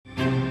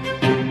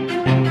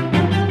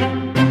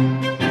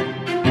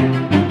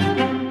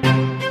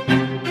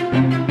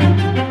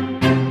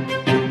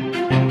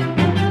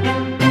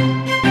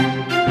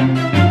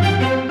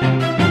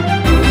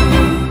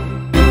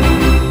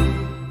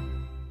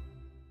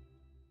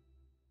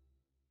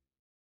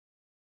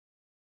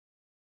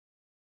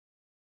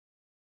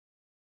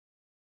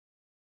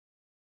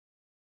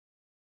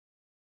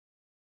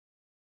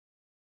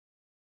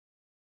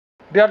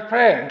Dear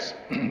friends,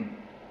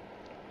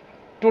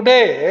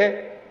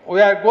 today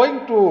we are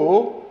going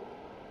to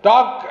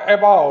talk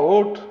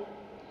about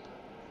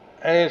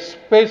a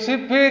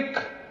specific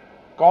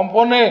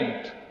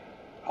component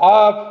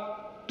of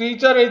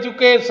teacher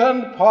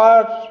education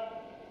for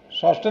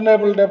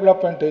sustainable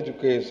development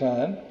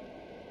education,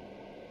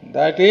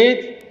 that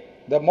is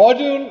the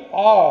module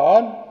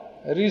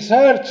on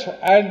research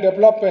and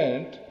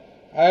development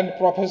and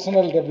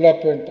professional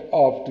development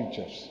of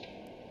teachers.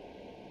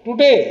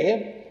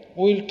 Today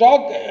we will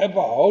talk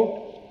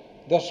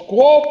about the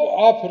scope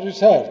of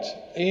research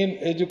in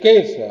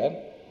education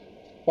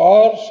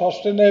for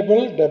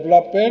sustainable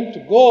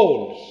development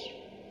goals.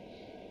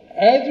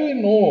 As we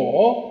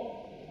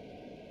know,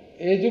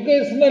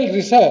 educational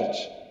research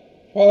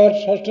for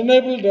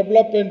sustainable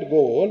development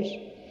goals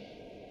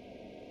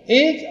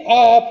is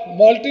of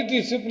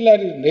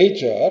multidisciplinary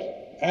nature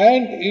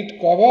and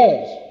it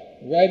covers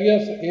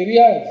various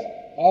areas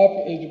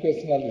of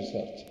educational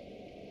research.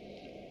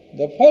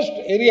 The first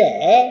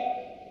area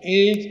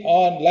is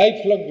on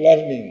lifelong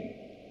learning,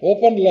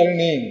 open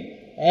learning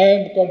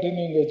and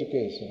continuing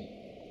education.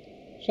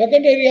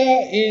 Second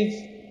area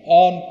is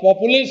on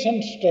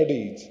population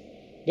studies,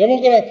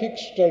 demographic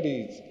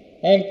studies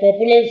and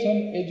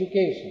population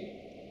education.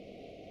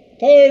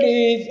 Third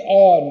is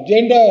on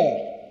gender,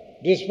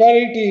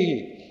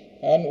 disparity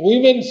and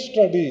women's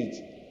studies,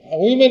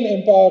 women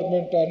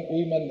empowerment and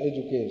women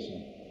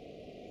education.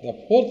 The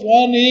fourth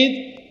one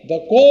is the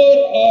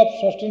core of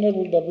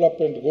sustainable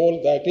development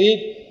goal, that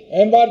is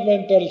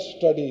environmental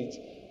studies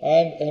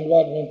and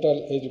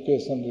environmental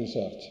education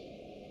research.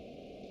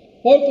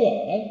 Fourth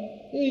one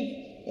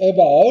is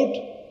about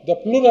the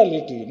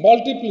plurality,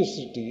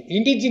 multiplicity,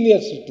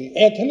 indigeneity,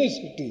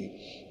 ethnicity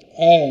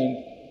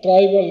and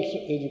tribal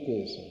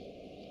education.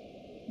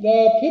 The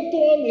fifth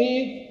one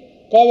is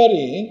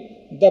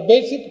covering the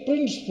basic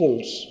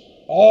principles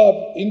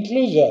of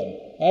inclusion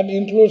and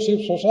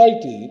inclusive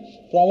society,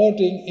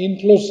 promoting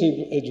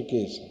inclusive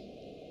education.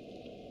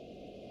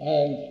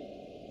 And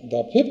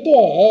the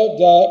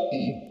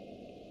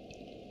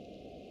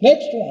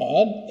next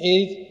one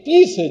is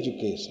peace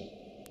education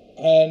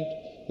and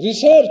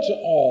research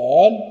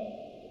on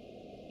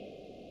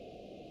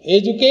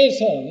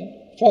education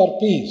for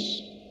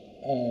peace.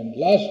 And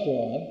last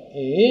one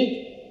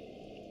is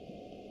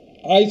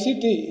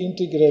ICT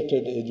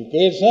integrated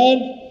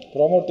education,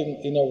 promoting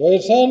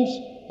innovations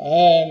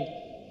and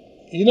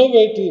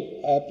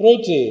innovative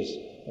approaches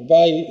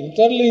by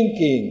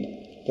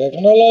interlinking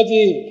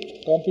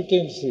technology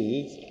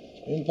competencies,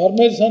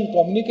 information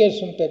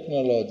communication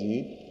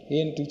technology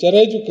in teacher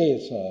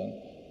education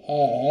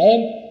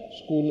and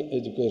school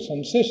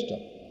education system.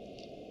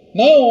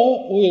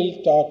 Now we will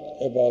talk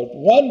about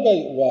one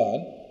by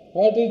one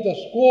what is the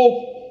scope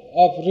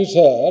of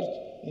research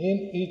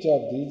in each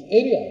of these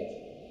areas.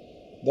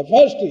 The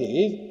first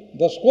is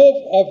the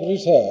scope of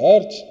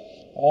research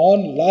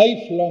on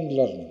lifelong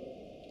learning.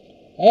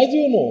 As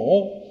you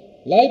know,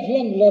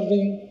 lifelong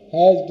learning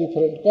has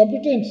different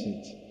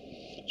competencies.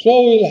 So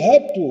we will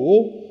have to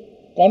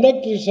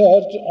conduct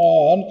research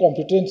on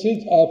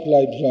competencies of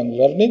lifelong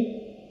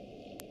learning,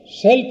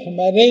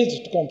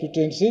 self-managed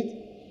competencies,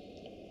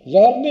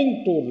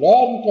 learning to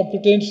learn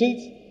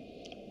competencies,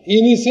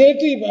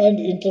 initiative and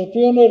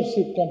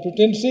entrepreneurship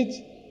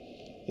competencies,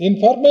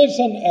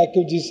 information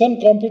acquisition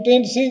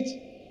competencies,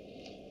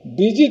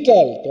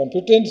 digital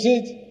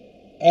competencies,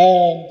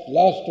 and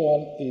last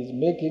one is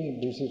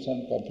making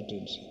decision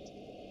competencies.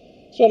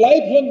 So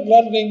lifelong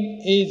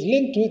learning is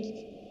linked with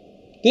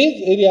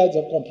these areas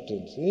of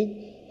competencies,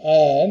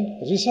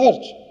 and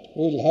research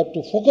will have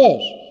to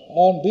focus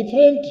on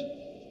different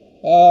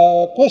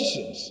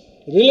questions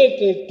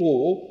related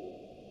to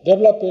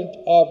development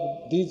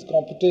of these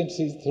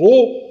competencies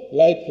through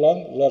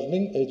lifelong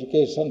learning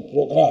education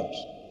programs.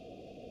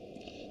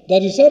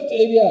 The research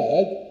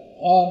areas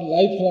on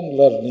lifelong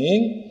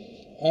learning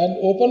and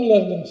open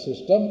learning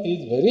system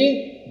is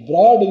very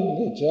broad in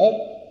nature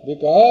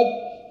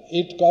because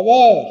it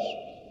covers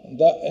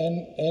the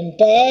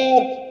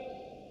entire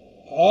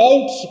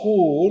out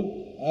school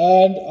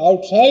and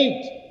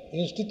outside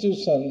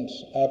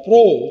institutions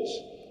approach,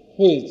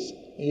 which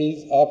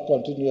is of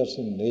continuous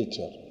in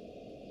nature.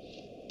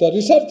 The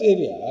research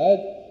area,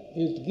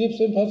 it gives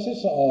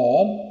emphasis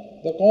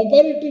on the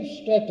comparative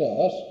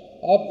status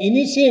of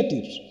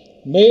initiatives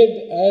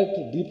made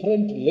at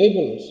different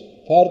levels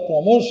for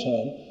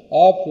promotion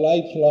of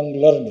lifelong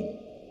learning.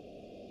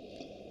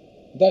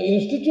 The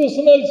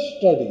institutional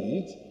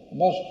studies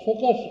must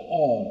focus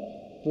on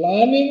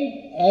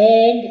planning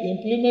and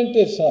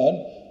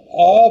implementation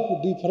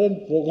of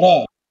different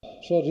programs.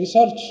 So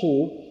research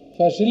should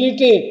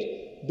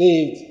facilitate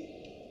these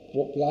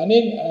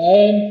planning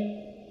and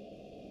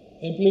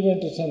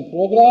implementation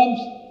programs.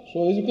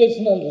 So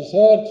educational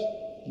research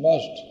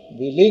must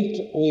be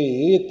linked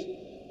with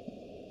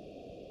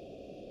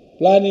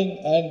planning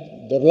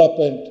and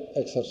development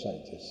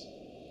exercises.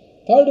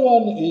 Third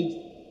one is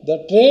the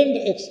trend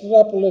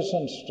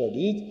extrapolation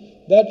studies,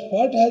 that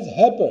what has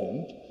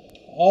happened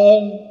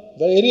on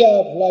the area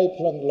of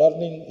lifelong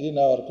learning in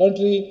our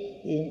country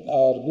in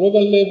our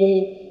global level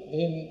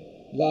in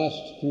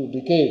last few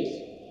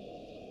decades.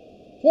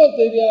 Fourth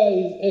area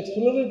is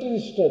exploratory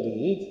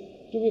studies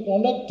to be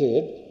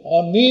conducted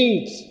on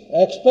needs,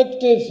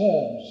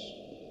 expectations,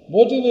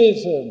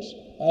 motivations,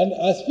 and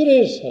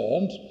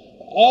aspirations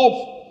of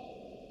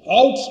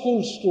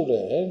out-school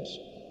students,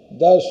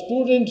 the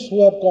students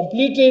who have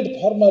completed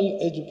formal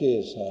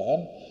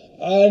education,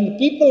 and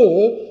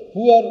people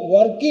who are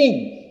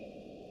working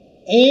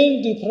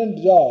in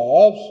different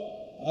jobs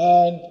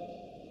and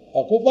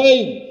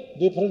occupying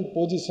different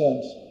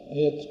positions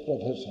in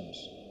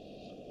professions.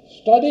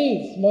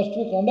 Studies must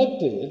be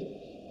conducted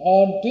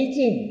on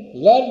teaching,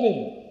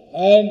 learning,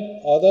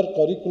 and other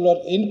curricular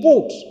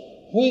inputs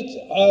which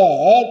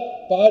are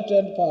part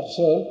and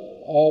parcel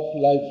of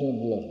lifelong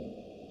learning.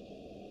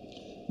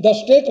 The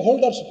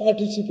stakeholders'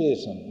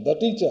 participation, the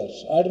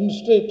teachers,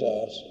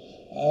 administrators,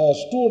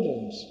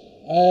 students,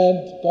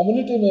 and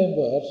community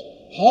members,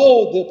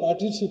 how they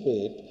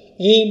participate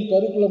in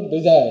curriculum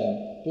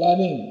design,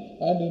 planning,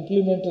 and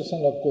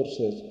implementation of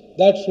courses,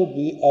 that should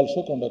be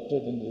also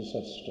conducted in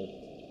research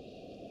studies.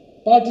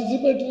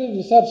 Participatory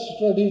research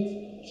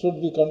studies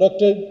should be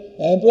conducted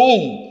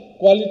employing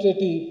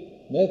qualitative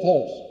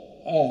methods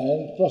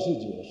and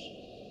procedures.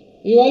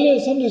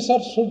 Evaluation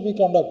research should be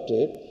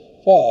conducted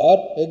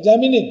for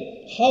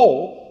examining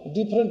how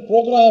different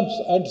programs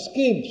and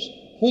schemes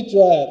which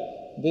were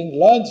being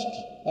launched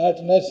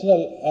at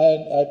national and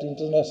at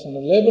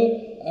international level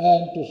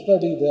and to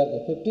study their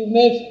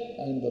effectiveness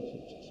and the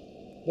future.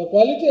 The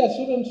quality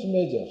assurance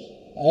measures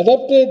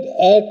adopted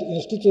at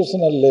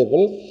institutional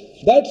level,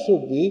 that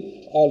should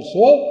be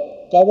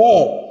also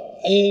covered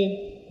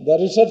in the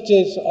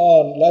researches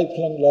on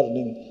lifelong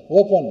learning,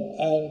 open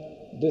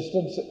and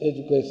distance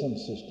education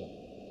system.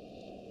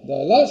 The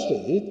last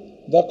is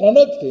the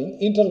conducting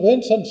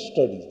intervention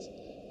studies,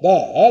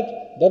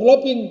 that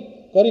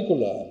developing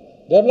curricula,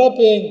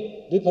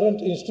 developing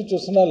different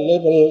institutional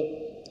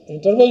level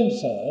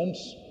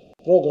interventions,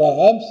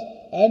 programs,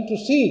 and to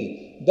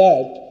see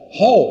that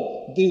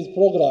how these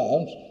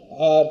programs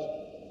are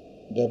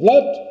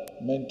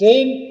developed,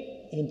 maintained,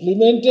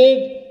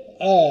 implemented,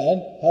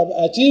 and have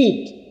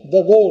achieved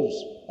the goals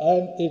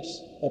and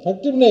its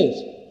effectiveness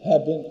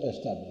have been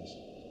established.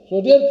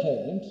 So, dear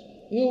friends,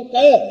 you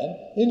can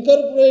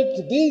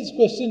incorporate these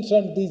questions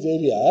and these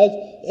areas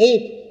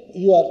if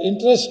you are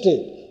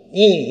interested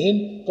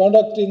in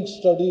conducting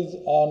studies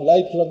on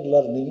lifelong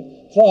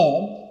learning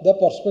from the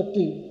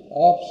perspective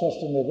of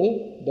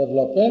sustainable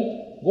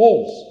development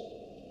goals.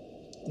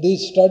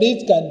 These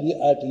studies can be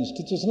at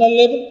institutional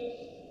level,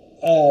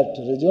 at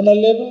regional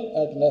level,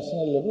 at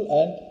national level,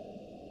 and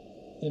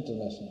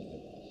international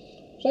level.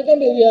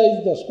 Second area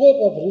is the scope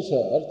of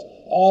research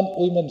on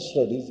women's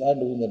studies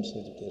and women's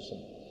education.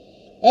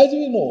 As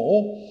we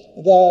know,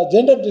 the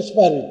gender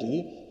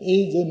disparity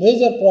is a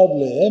major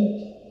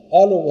problem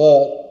all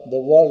over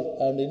the world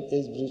and in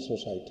every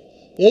society.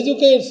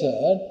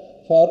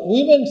 Education for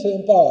women's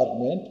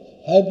empowerment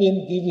have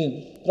been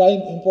given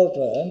prime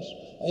importance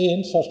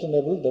in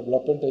sustainable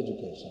development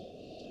education.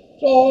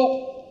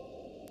 So,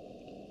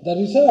 the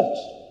research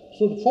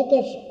should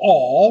focus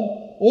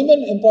on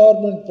women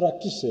empowerment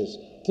practices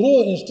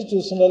through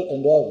institutional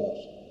endeavors.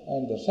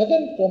 And the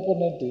second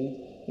component is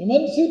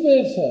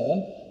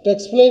emancipation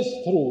takes place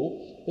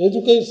through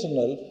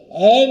educational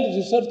and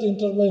research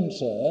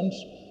interventions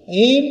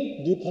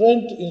in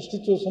different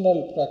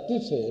institutional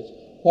practices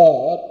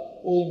for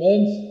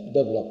women's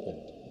development.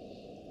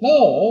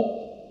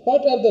 Now,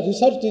 what are the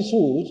research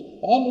issues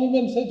on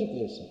women's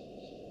education?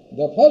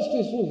 The first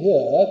issue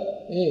here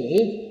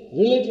is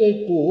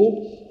related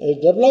to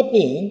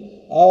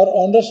developing our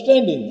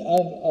understanding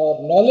and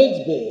our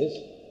knowledge base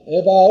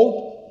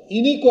about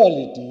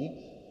inequality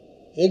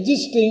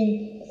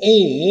existing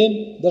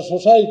in the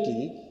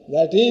society,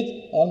 that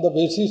is on the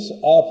basis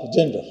of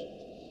gender,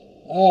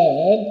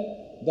 and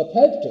the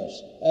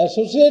factors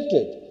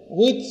associated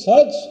with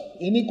such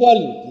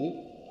inequality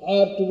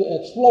are to be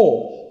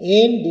explored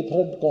in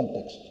different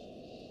contexts.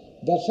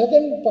 The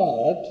second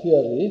part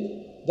here is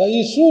the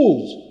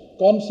issues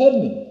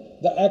concerning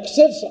the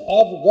access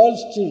of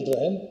girls'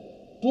 children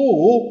to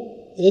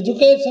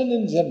education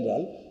in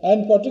general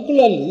and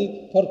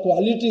particularly for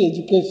quality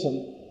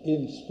education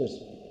in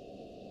specific.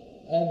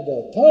 And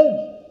the third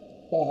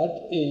part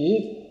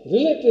is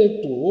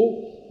related to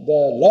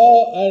the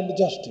law and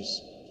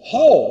justice.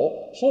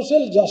 How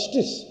social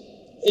justice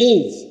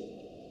is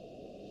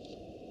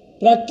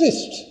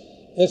practiced,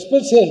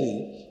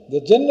 especially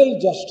the general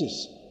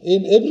justice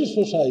in every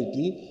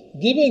society,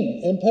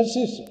 giving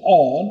emphasis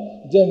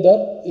on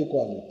gender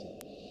equality.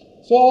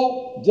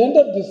 So,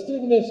 gender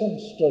discrimination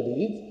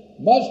studies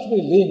must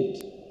be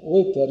linked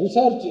with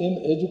research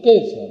in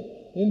education,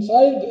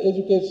 inside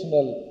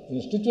educational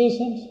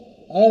institutions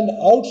and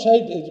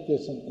outside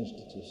education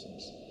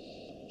institutions.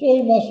 So,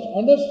 we must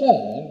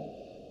understand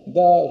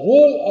the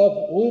role of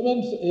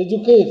women's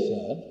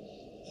education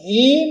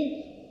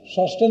in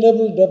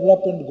sustainable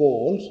development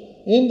goals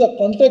in the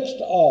context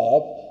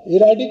of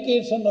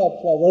eradication of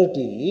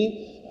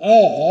poverty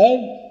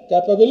and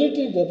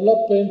capability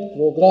development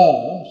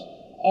programs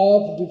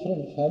of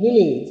different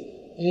families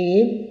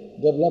in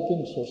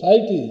developing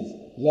societies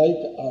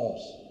like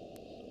ours.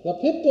 The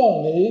fifth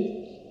one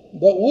is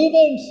the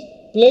women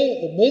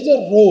play a major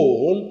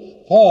role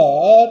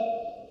for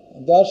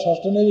the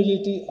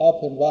sustainability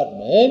of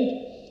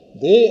environment.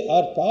 They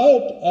are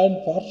part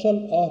and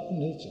parcel of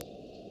nature.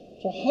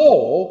 So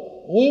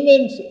how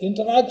women's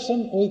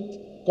interaction with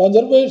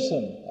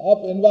conservation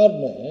of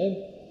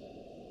environment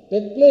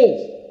take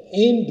place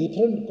in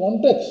different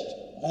contexts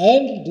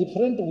and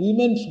different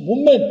women's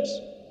movements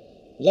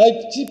like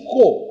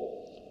Chipko,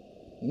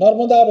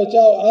 Narmada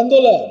Bachao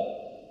Andolan,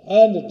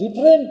 and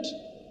different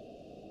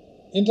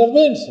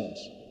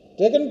interventions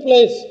taken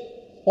place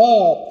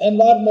for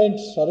environment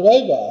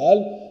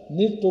survival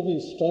need to be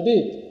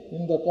studied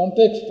in the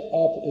context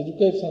of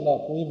education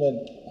of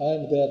women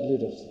and their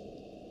leaders.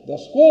 The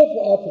scope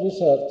of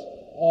research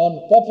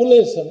on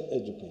population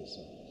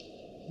education.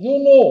 You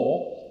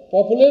know,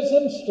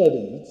 population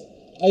studies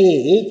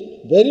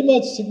is very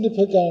much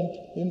significant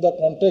in the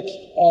context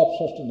of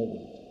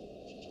sustainability.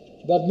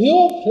 The new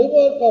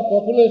framework of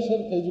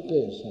population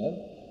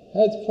education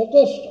has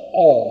focused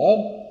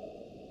on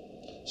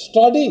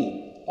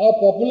study of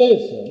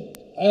population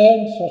and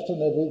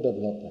sustainable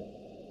development.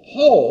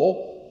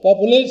 How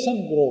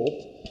population growth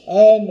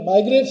and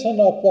migration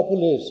of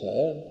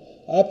population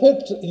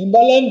affect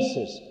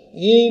imbalances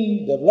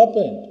in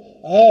development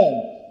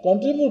and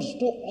contributes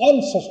to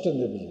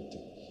unsustainability.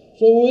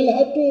 So we will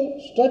have to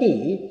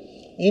study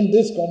in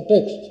this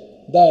context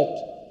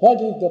that what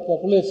is the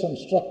population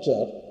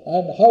structure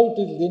and how it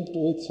is linked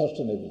with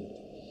sustainability.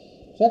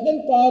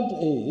 Second part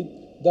is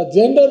the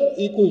gender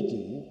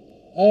equity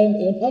and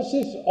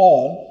emphasis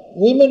on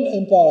women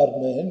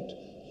empowerment.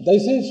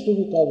 This is to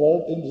be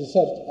covered in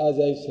research, as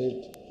I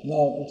said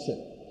now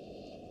itself.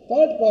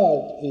 Third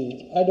part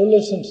is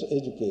adolescence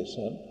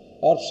education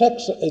or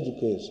sex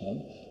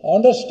education,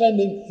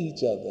 understanding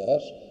each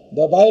other,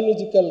 the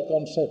biological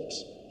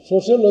concepts,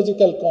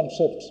 sociological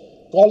concepts,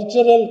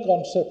 cultural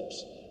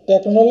concepts,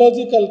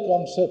 technological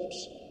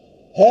concepts,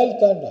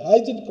 health and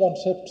hygiene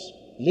concepts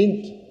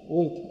linked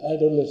with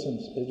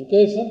adolescence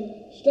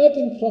education,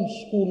 starting from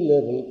school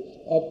level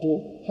up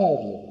to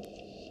higher level.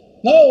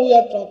 Now we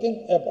are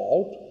talking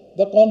about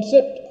the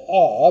concept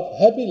of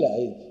happy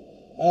life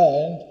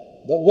and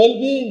the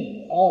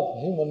well-being of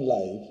human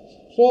life.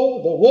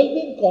 So the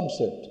well-being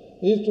concept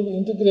is to be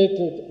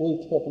integrated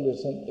with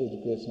population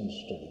education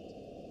studies.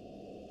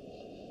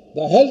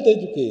 The health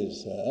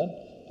education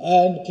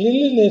and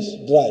cleanliness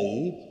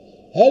drive,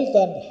 health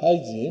and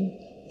hygiene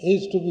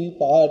is to be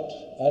part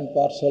and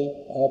parcel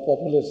of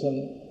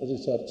population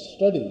research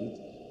studies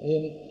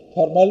in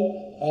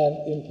formal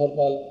and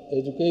informal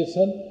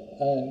education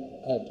and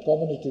at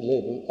community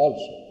level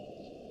also.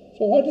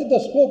 So what is the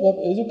scope of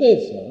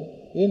education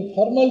in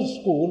formal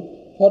school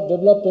for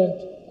development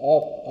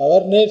of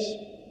awareness,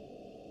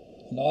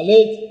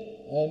 knowledge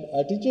and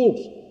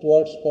attitudes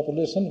towards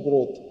population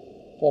growth,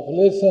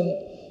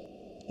 population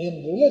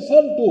in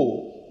relation to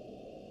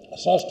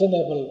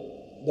sustainable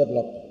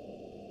development.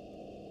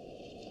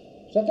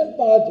 Second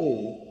part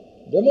is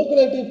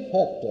demographic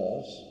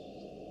factors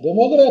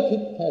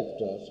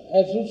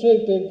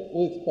associated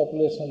with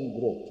population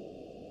growth,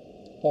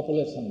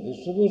 population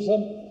distribution,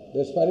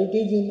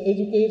 disparities in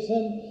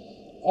education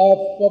of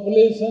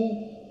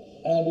population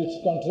and its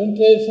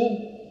concentration,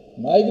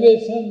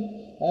 migration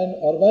and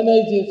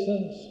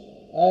urbanizations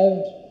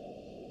and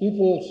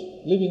people's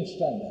living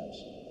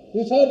standards.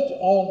 Research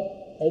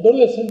on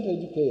adolescent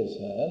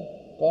education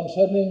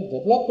concerning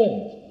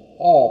development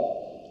of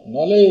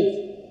knowledge,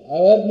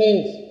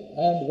 awareness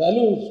and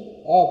values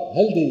of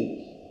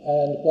healthy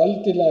and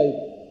quality life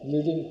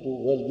leading to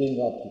well-being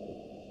of people.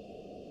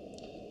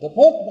 The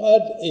fourth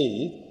part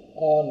is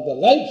on the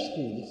life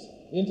skills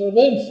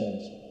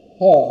interventions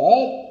for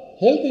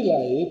healthy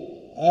life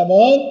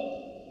among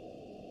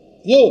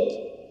youth,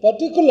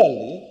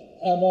 particularly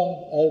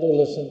among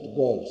adolescent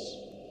girls.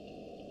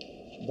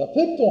 The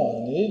fifth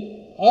one is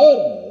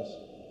awareness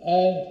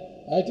and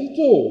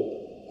attitude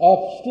of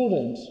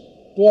students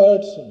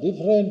towards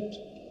different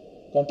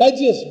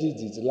contagious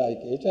diseases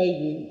like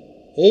HIV,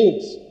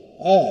 AIDS,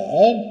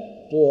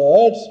 and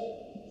towards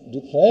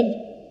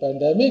different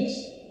pandemics.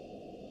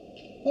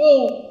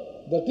 Now,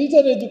 the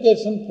teacher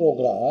education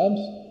programs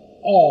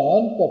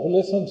on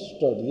population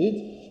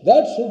studies,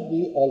 that should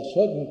be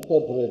also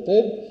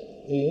incorporated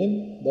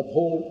in the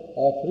fold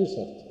of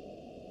research.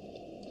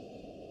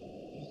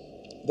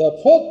 The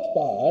fourth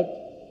part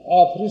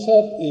of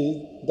research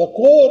is the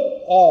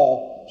core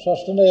of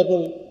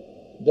sustainable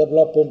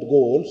development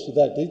goals,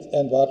 that is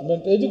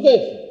environment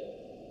education.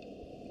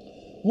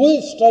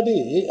 We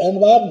study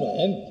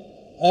environment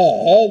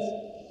as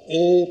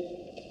a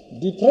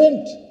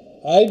different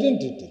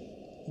identity,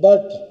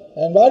 but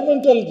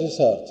environmental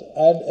research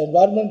and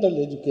environmental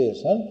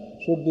education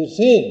should be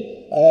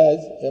seen as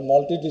a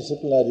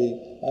multidisciplinary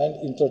and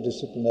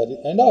interdisciplinary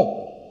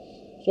endeavor.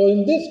 So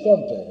in this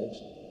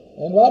context,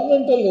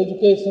 environmental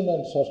education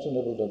and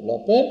sustainable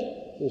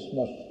development is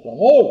must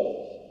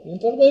promote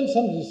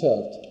intervention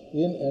research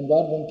in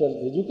environmental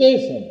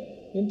education,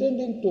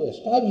 intending to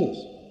establish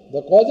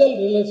the causal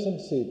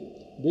relationship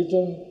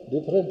between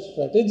different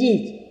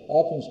strategies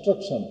of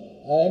instruction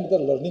and the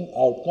learning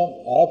outcome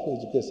of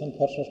education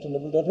for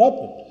sustainable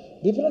development.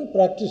 Different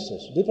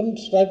practices, different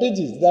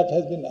strategies that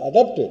has been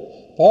adopted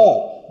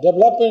for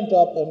development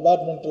of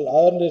environmental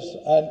awareness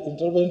and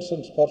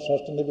interventions for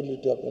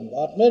sustainability of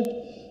environment,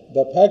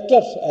 the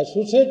factors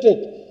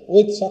associated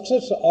with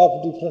success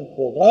of different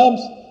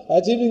programs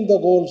achieving the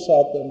goals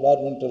of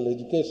environmental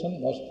education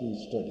must be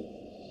studied.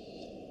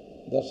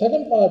 The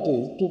second part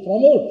is to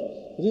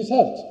promote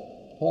research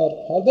for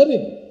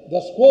furthering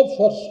the scope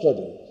for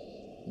study,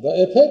 the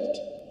effect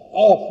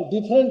of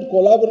different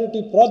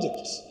collaborative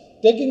projects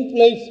taking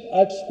place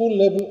at school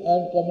level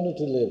and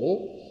community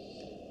level,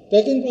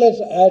 taking place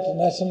at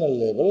national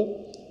level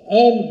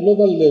and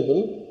global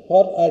level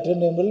for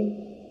attainment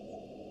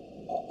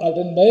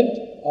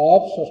of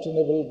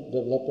sustainable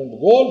development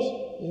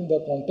goals in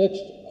the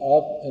context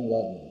of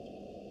environment.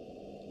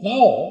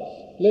 Now,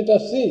 let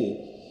us see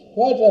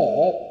what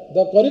are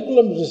the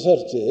curriculum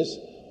researches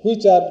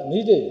which are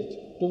needed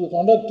to be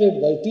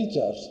conducted by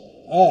teachers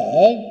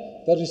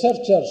and the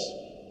researchers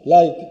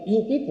like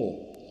you people,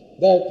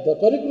 that the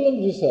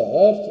curriculum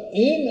research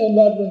in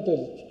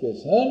environmental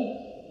education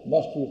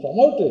must be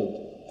promoted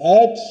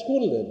at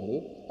school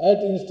level, at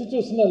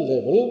institutional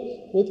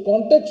level, with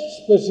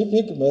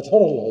context-specific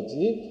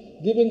methodology,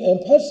 giving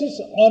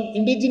emphasis on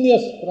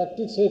indigenous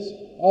practices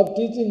of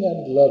teaching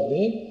and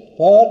learning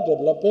for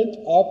development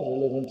of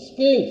relevant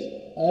skills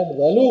and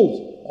values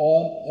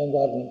on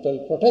environmental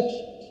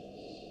protection.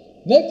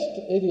 Next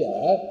area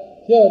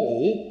here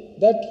is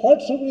that what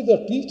should be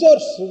the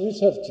teachers'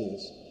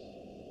 researches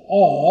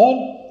on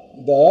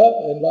the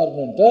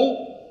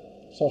environmental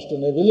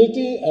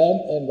sustainability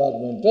and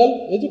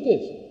environmental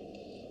education.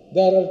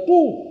 There are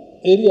two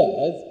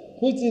areas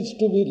which is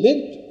to be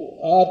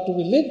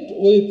linked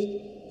with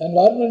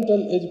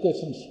environmental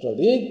education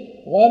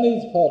studies. One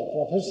is for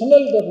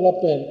professional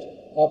development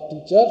of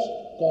teachers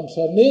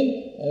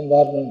concerning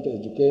environmental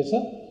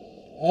education.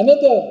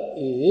 Another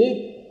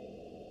is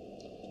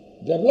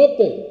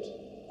development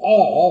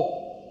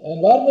of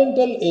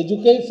environmental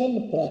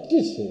education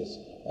practices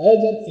as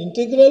an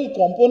integral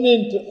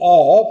component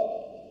of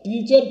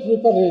teacher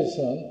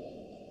preparation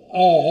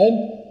and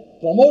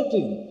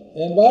promoting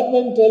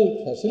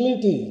environmental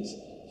facilities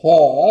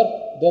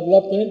for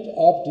development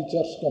of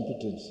teachers'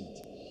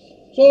 competencies.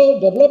 So,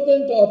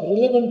 development of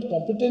relevant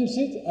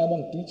competencies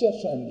among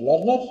teachers and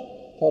learners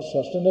for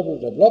sustainable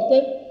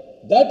development,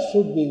 that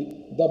should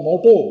be the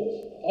motto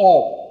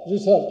of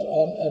research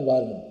on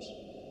environment.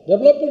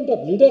 Development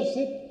of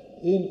leadership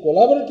in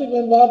collaborative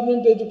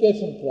environment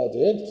education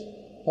projects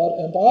for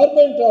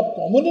empowerment of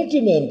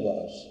community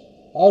members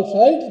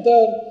outside the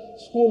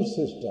school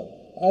system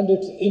and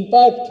its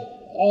impact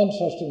on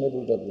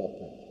sustainable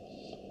development.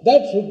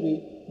 That should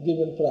be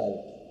given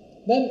priority.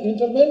 Then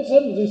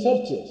intervention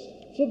researches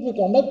should be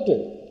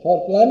conducted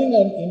for planning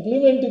and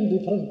implementing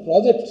different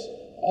projects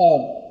on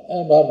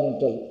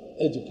environmental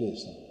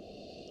education.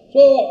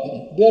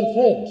 So, dear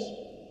friends,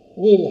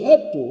 we will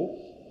have to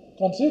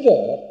consider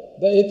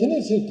the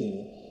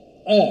ethnicity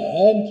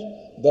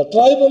and the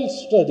tribal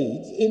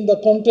studies in the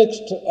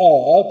context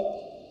of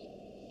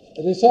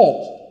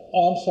research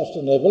on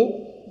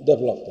sustainable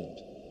development.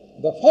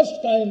 The first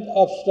kind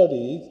of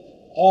studies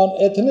on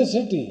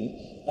ethnicity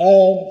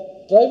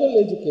and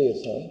tribal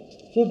education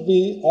should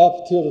be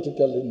of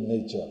theoretical in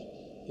nature.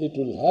 It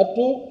will have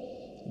to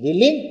be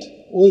linked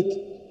with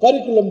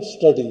curriculum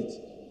studies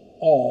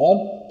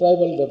on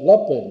tribal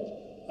development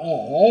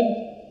and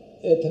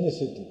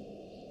ethnicity.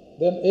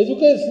 Then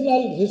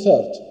educational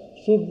research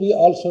should be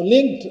also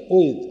linked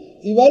with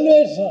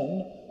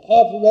evaluation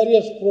of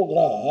various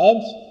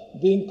programs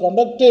being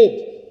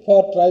conducted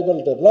for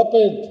tribal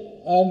development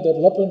and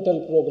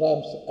developmental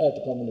programs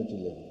at community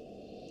level.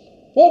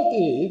 Fourth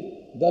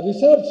is the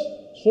research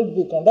should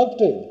be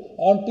conducted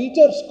on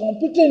teachers'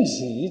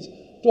 competencies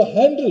to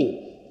handle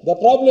the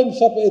problems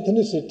of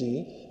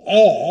ethnicity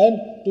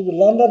and to be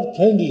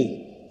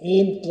learner-friendly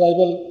in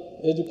tribal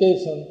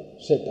education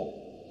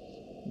setup.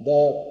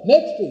 The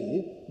next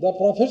is the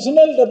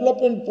professional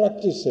development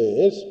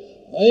practices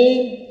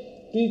in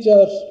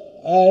teachers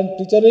and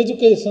teacher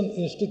education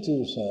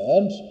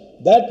institutions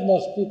that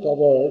must be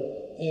covered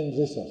in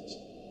research.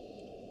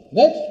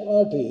 Next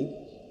part is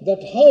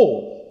that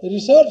how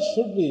research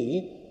should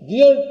be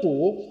geared to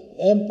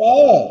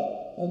empower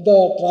the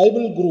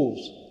tribal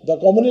groups, the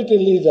community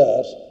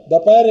leaders, the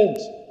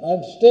parents and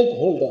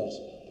stakeholders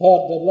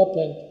for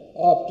development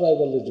of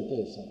tribal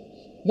education.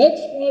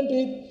 Next point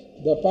is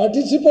the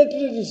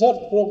participatory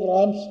research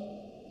programs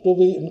to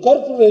be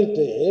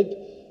incorporated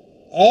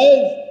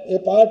as a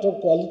part of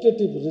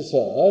qualitative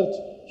research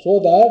so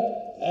that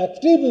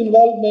active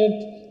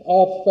involvement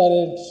of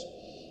parents,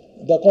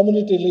 the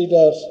community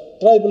leaders,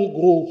 tribal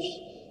groups,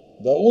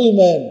 the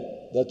women,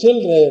 the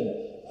children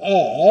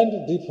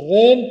and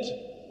different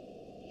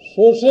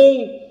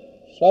social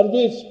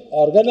service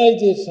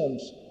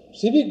organizations,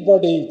 civic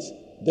bodies,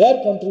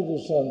 their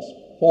contributions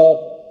for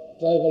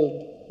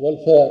tribal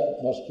welfare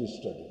must be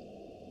studied.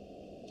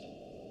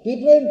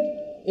 Different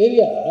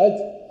areas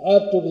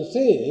are to be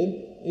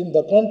seen in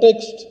the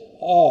context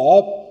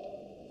of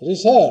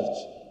research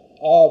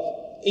of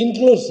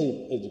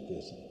inclusive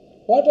education.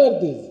 What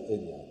are these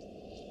areas?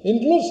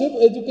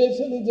 Inclusive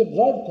education is a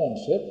broad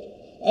concept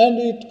and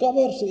it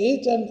covers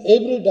each and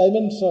every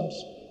dimensions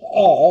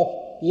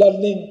of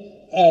learning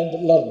and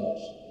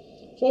learners.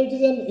 So it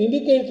is an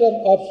indicator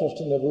of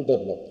sustainable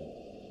development.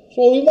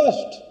 So we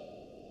must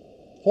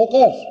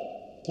focus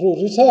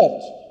through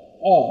research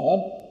on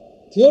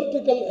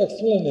theoretical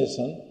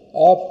explanation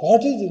of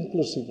what is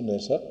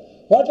inclusiveness,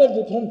 what are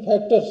different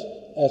factors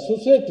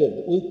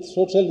associated with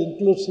social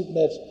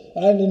inclusiveness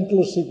and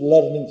inclusive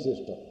learning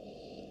system,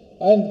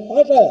 and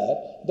what are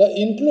the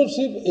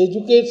inclusive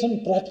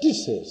education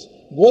practices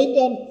going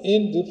on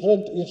in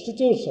different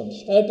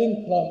institutions,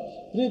 starting from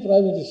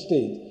pre-primary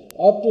stage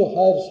up to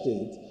higher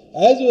stage,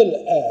 as well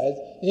as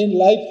in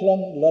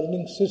lifelong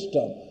learning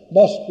system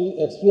must be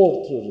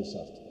explored through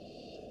research.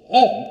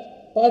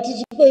 And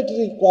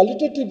participatory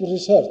qualitative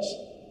research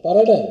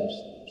paradigms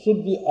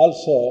should be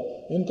also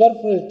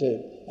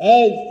incorporated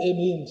as a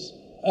means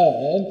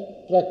and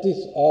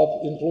practice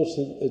of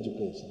inclusive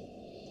education.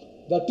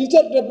 The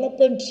teacher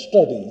development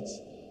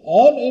studies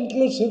on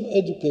inclusive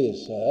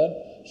education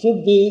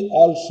should be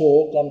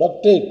also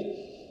conducted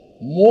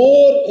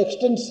more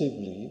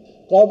extensively,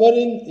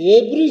 covering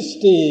every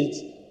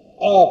stage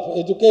of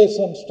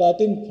education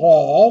starting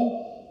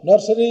from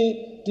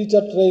nursery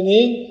teacher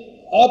training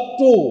up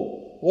to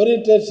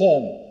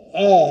orientation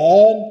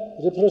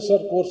and refresher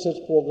courses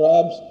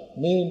programs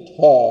meant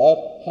for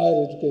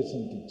higher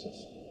education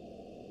teachers.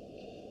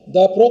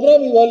 The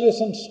program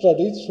evaluation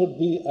studies should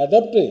be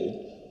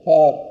adapted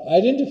for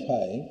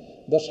identifying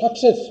the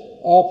success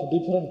of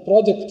different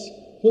projects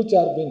which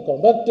are being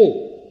conducted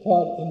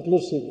for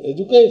inclusive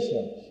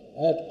education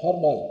at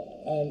formal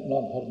and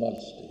non-formal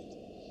stage.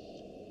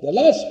 The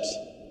last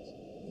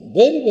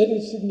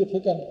very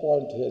significant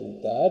point here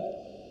is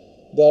that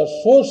the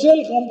social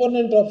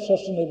component of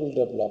sustainable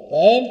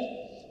development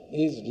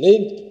is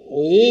linked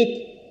with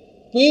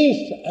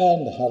peace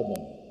and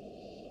harmony.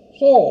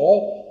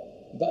 So,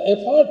 the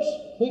efforts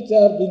which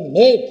are being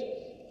made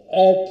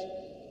at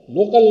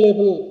local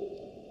level,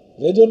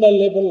 regional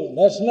level,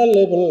 national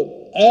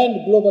level,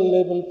 and global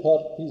level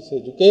for peace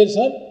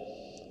education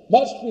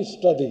must be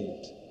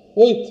studied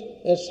with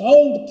a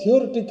sound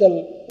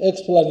theoretical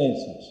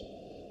explanations.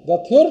 The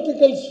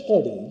theoretical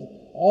studies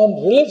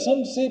on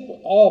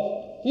relationship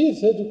of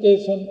peace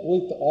education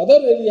with other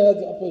areas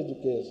of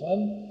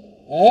education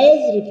as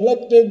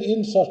reflected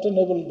in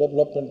sustainable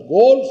development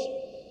goals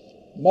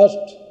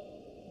must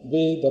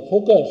be the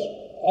focus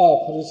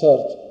of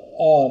research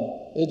on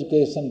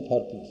education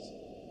for peace.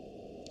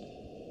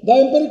 The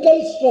empirical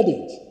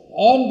studies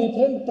on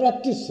different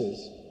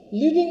practices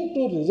leading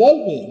to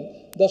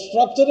resolving the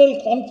structural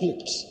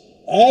conflicts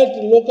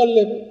at local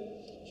level,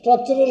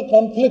 structural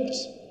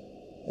conflicts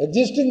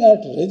existing at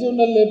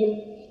regional level,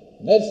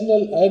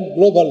 national and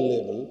global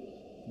level,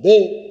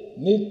 they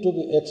need to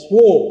be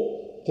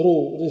explored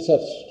through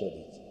research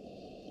studies.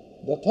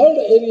 The third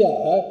area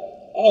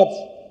of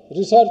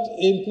research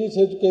in peace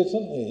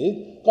education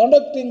is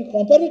conducting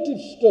comparative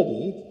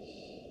studies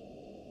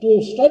to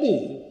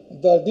study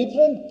the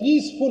different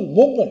peaceful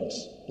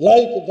movements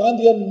like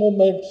Gandhian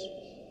movements,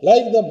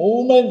 like the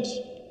movements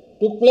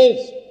took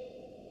place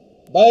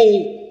by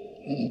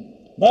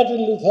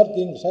Martin Luther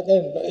King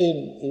II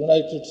in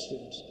United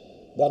States,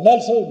 the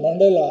Nelson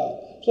Mandela.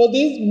 So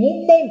these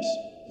movements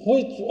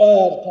which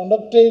were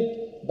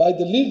conducted by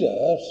the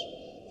leaders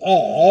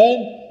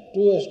and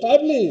to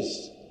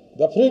establish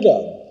the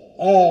freedom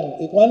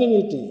and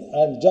equanimity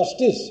and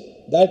justice,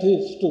 that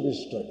is to be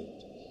studied.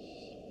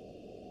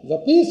 The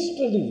peace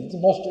studies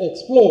must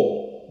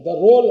explore the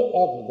role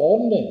of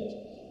government,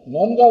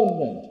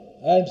 non-government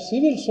and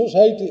civil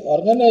society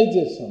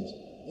organizations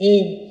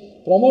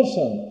in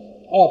promotion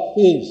of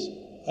peace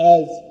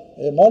as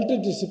a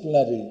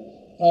multidisciplinary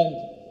and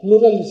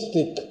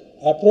pluralistic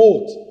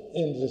approach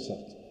in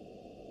research.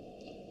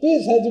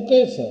 Peace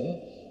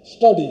education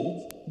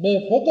studies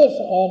may focus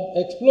on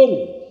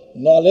exploring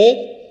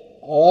knowledge,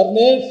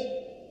 awareness,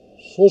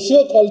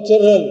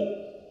 socio-cultural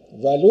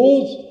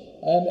values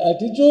and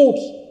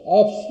attitudes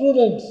of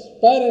students,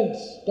 parents,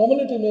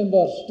 community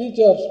members,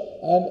 teachers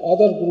and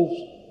other groups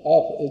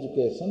of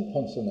education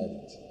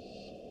functionaries.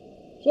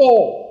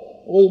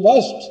 So, we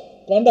must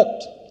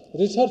conduct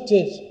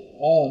researches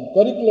on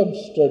curriculum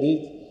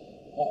studies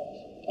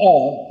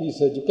on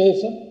peace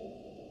education.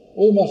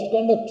 We must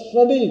conduct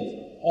studies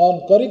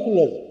on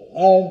curricular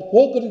and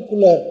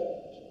co-curricular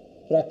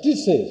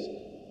practices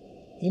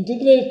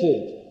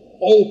integrated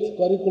with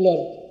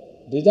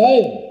curricular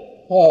design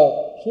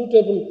for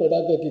suitable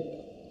pedagogic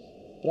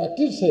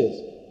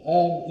practices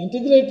and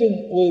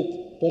integrating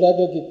with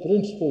pedagogic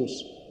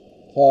principles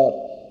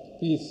for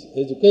peace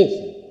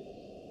education.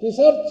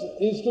 Research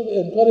is to be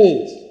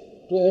encouraged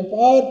to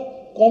empower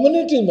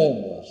community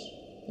members,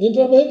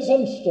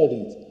 intervention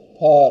studies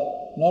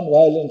for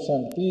non-violence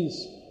and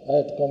peace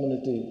at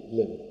community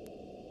level.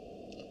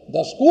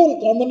 the school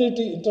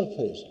community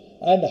interface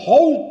and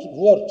how it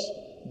works,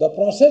 the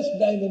process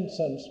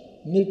dimensions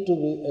need to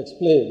be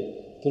explained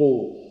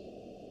through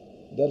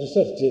the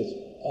researches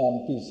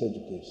on peace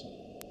education.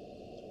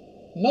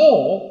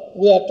 Now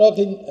we are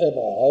talking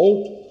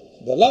about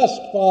the last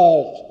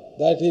part,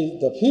 that is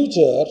the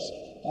futures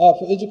of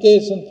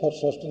education for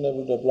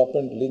sustainable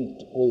development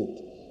linked with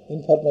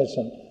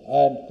information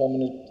and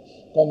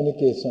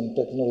communication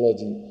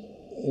technology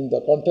in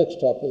the context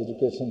of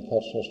education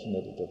for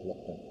sustainable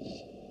development.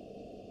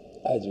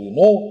 As we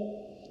know,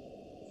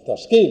 the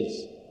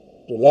skills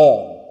to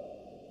learn,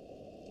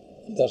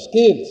 the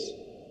skills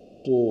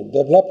to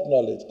develop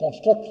knowledge,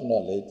 construct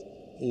knowledge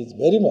is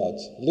very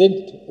much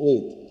linked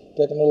with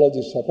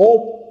technology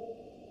support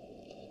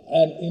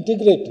and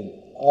integrating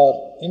our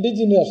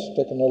indigenous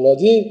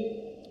technology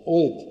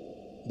with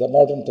the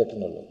modern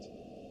technology.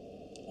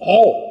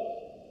 How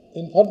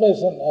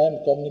information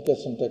and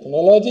communication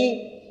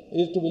technology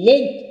is to be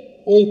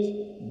linked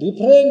with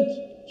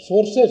different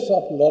sources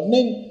of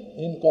learning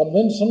in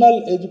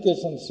conventional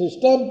education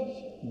system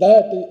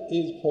that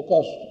is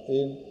focused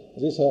in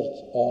research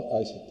on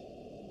ICT.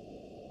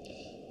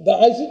 The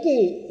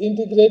ICT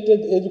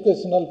integrated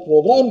educational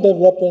program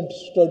development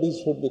studies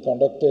should be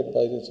conducted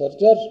by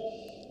researchers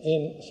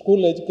in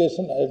school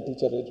education and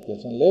teacher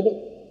education level.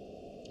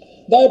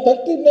 The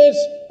effectiveness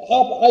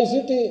of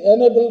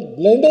ICT-enabled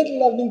blended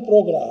learning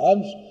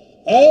programs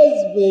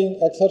as being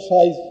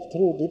exercised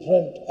through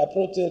different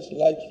approaches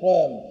like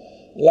SWAYAM,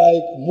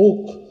 like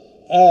MOOC,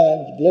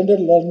 and blended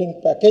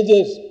learning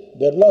packages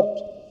developed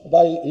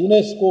by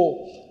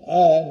UNESCO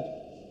and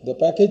the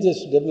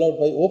packages developed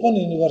by Open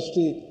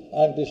University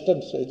and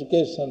distance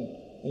education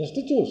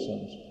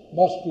institutions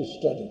must be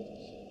studied.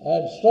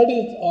 And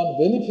studies on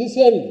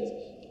beneficiaries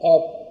of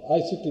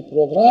ICT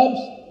programs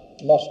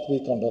must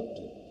be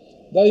conducted.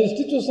 The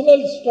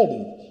institutional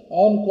study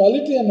on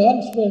quality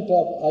enhancement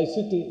of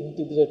ICT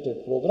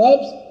integrated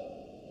programs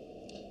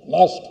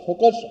must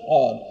focus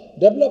on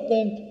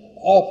development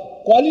of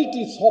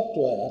quality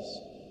softwares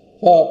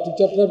for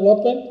teacher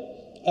development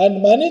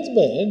and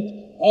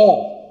management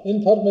of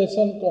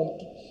information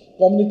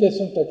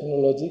communication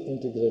technology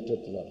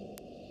integrated learning.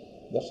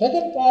 The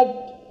second part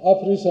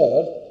of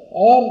research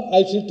on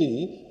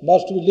ICT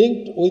must be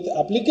linked with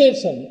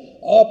application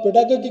of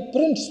pedagogic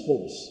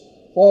principles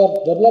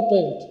for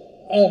development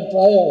and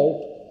tryout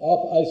of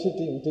ICT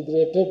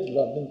integrated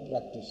learning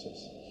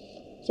practices.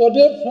 So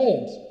dear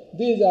friends,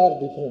 these are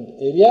different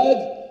areas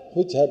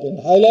which have been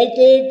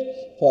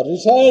highlighted for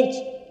research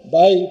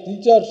by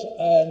teachers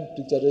and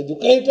teacher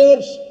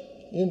educators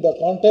in the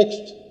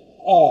context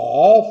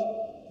of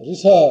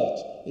research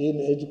in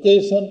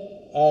education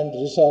and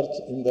research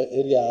in the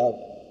area of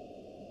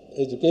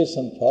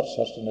education for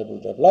sustainable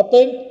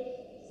development.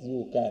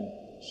 You can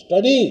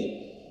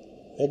study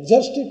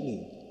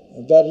exhaustively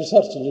the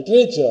research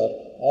literature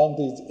on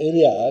these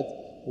areas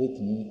with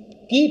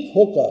key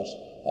focus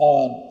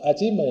on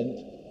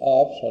achievement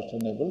of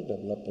sustainable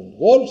development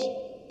goals.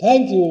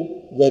 Thank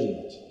you very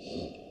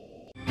much.